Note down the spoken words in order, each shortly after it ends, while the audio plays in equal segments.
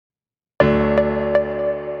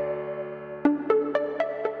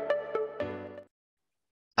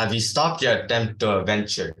Have you stopped your attempt to a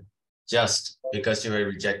venture just because you were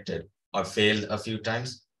rejected or failed a few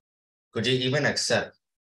times? Could you even accept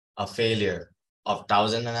a failure of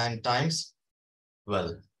 1009 times?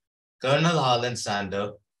 Well, Colonel Harlan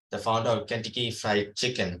Sanders, the founder of Kentucky Fried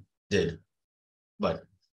Chicken, did. But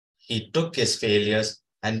he took his failures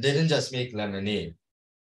and didn't just make lemonade.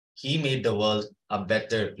 He made the world a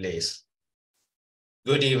better place.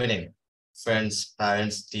 Good evening, friends,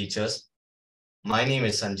 parents, teachers. My name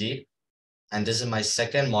is Sanjeeth, and this is my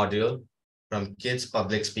second module from Kids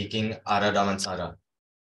Public Speaking Ara Damansara.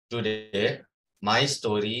 Today, my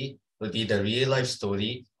story will be the real-life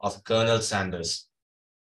story of Colonel Sanders,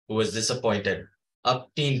 who was disappointed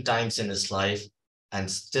umpteen times in his life and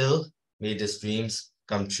still made his dreams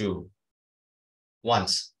come true.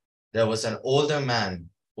 Once, there was an older man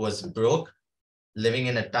who was broke, living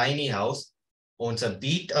in a tiny house, owns a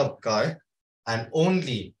beat-up car, and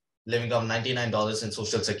only living off $99 in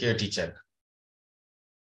Social Security check.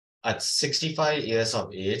 At 65 years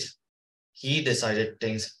of age, he decided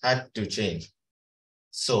things had to change.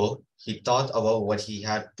 So he thought about what he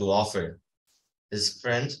had to offer. His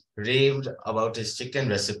friend raved about his chicken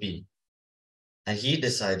recipe, and he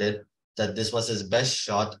decided that this was his best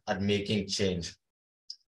shot at making change.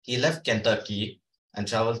 He left Kentucky and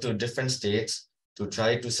traveled to different states to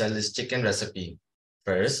try to sell his chicken recipe.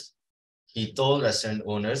 First, he told restaurant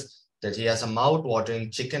owners that he has a mouth-watering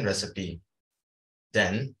chicken recipe.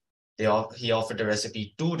 Then, he offered the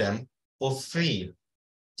recipe to them for free,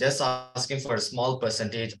 just asking for a small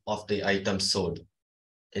percentage of the items sold.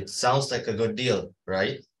 It sounds like a good deal,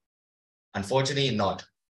 right? Unfortunately not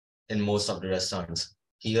in most of the restaurants.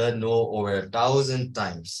 He heard no over 1,000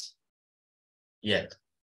 times. Yet,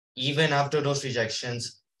 even after those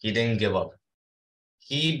rejections, he didn't give up.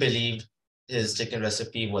 He believed his chicken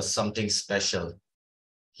recipe was something special.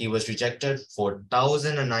 He was rejected for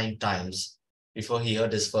 1,009 times before he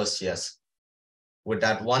heard his first yes. With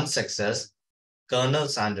that one success, Colonel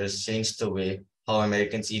Sanders changed the way how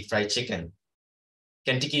Americans eat fried chicken.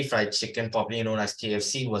 Kentucky Fried Chicken, popularly known as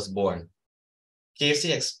KFC, was born.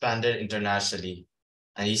 KFC expanded internationally,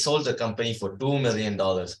 and he sold the company for $2 million,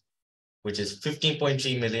 which is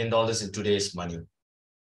 $15.3 million in today's money.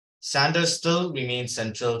 Sanders still remains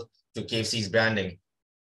central to KFC's branding.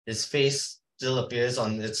 His face still appears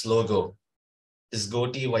on its logo. His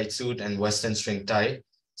goatee, white suit, and western string tie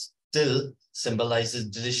still symbolizes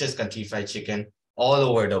delicious country fried chicken all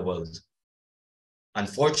over the world.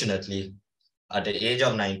 Unfortunately, at the age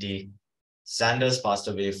of 90, Sanders passed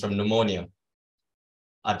away from pneumonia.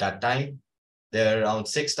 At that time, there are around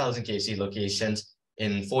 6,000 KFC locations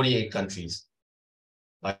in 48 countries.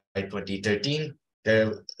 By 2013,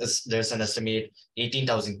 there's an estimated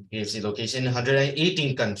 18,000 KFC locations in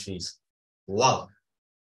 118 countries. Wow.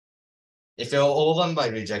 If you're overwhelmed by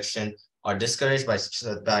rejection or discouraged by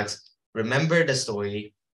setbacks, remember the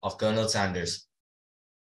story of Colonel Sanders.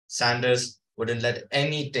 Sanders wouldn't let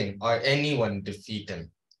anything or anyone defeat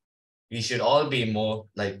him. We should all be more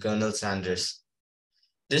like Colonel Sanders.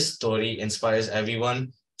 This story inspires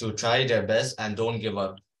everyone to try their best and don't give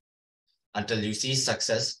up until you see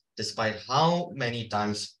success despite how many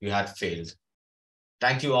times you had failed.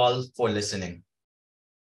 Thank you all for listening.